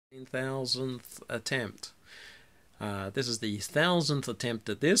1000th attempt. This is the 1000th attempt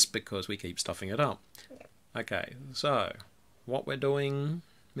at this because we keep stuffing it up. Yep. Okay, so what we're doing,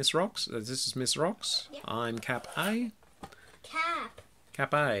 Miss Rocks? This is Miss Rocks. Yep. I'm Cap A.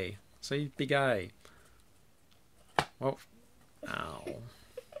 Cap A. See, big A. Well, ow.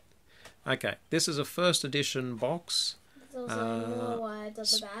 Okay, this is a first edition box. There's also more words on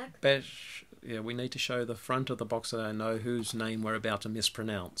the back. Yeah, we need to show the front of the box so I know whose name we're about to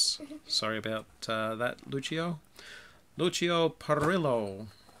mispronounce. Sorry about that, Lucio. Lucio Parrillo.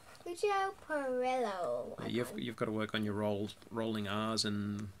 Lucio Parrillo. You've got to work on your rolling R's,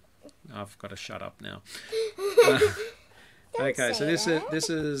 and I've got to shut up now. Okay, so this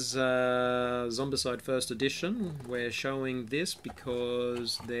is Zombicide First Edition. We're showing this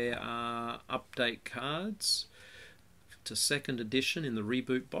because there are update cards to second edition in the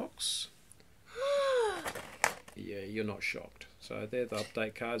reboot box. Yeah, you're not shocked. So they're the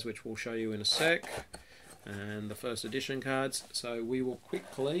update cards, which we'll show you in a sec, and the first edition cards. So we will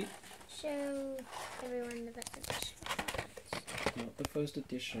quickly show everyone the first edition cards. Not the first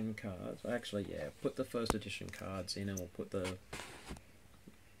edition cards. Actually, yeah, put the first edition cards in, and we'll put the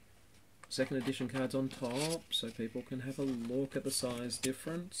second edition cards on top so people can have a look at the size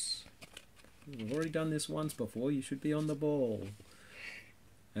difference. We've already done this once before. You should be on the ball.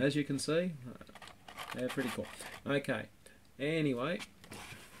 As you can see, they're pretty cool. Okay, anyway.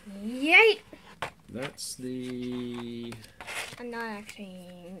 Yay! That's the... I'm not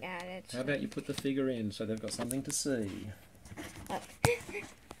actually at it. How about you put the figure in so they've got something to see?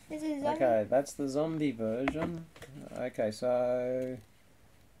 This is okay, that's the zombie version. Okay, so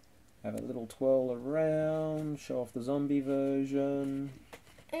have a little twirl around, show off the zombie version.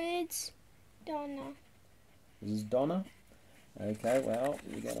 It's Donna. This is Donna. Okay, well,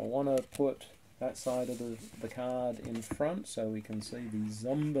 you're going to want to put that side of the card in front so we can see the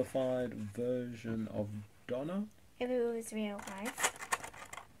zombified version of Donna. If it was real life.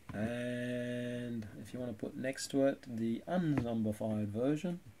 And if you want to put next to it the unzombified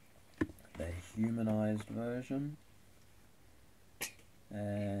version, the humanized version,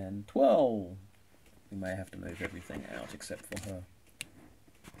 and 12. We may have to move everything out except for her.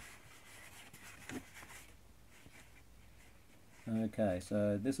 Okay,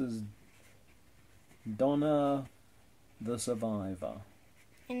 so this is Donna the Survivor.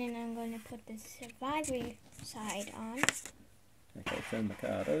 And then I'm going to put the survivor side on. Okay, turn the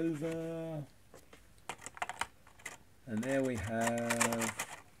card over. And there we have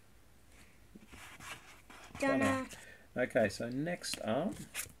Donna. Okay, so next up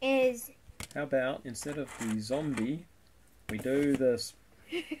is... How about, instead of the zombie, we do this...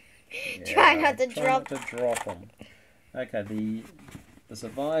 Try not to drop them. Okay, the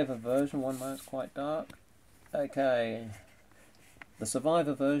survivor version, one moment's quite dark. Okay, the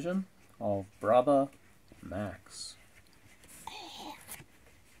survivor version of Brother Max.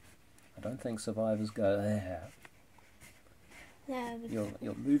 I don't think survivors go there. No.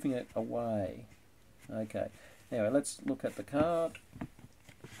 You're moving it away. Okay. Anyway, let's look at the card.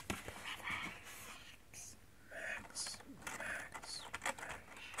 Max.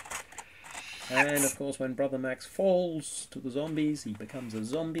 And of course, when Brother Max falls to the zombies, he becomes a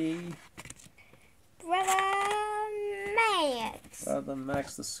zombie. Brother Max. Brother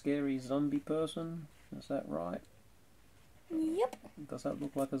Max, the scary zombie person. Is that right? Yep. Does that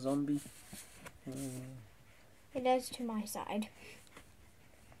look like a zombie? It does to my side.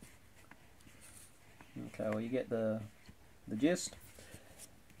 Okay, well you get the gist.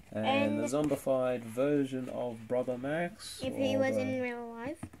 And the zombified version of Brother Max. If he was in real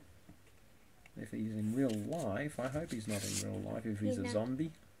life. If he's in real life, I hope he's not in real life if he's a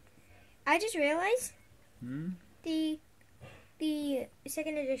zombie. I just realized the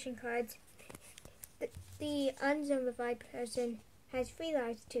second edition cards, the unzombified person has 3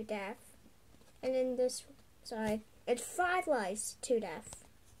 lives to death, and then this side, it's 5 lives to death.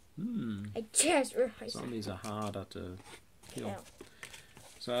 I just realized. Zombies are harder to kill. Yeah.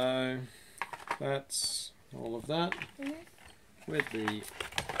 So that's all of that with the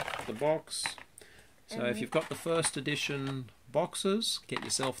box. So if you've got the first edition boxes, get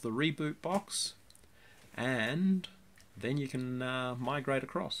yourself the reboot box, and then you can migrate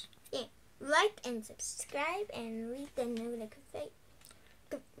across. Yeah. Like and subscribe and read the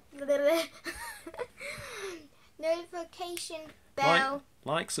notification bell.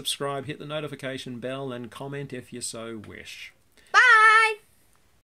 Like, subscribe, hit the notification bell, and comment if you so wish.